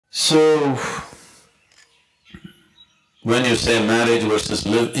So, when you say marriage versus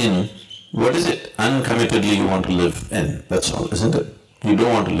live in, what is it? Uncommittedly you want to live in, that's all, isn't it? You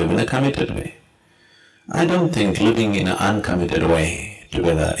don't want to live in a committed way. I don't think living in an uncommitted way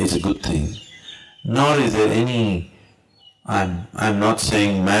together is a good thing, nor is there any… I'm not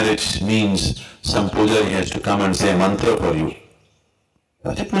saying marriage means some pujari has to come and say a mantra for you,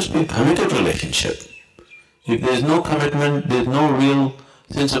 but it must be a committed relationship. If there's no commitment, there's no real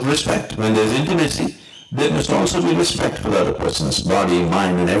sense of respect. When there's intimacy, there must also be respect for the other person's body,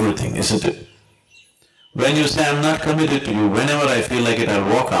 mind and everything, isn't it? When you say, I'm not committed to you, whenever I feel like it, I'll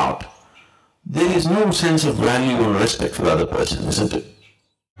walk out, there is no sense of value and respect for the other person, isn't it?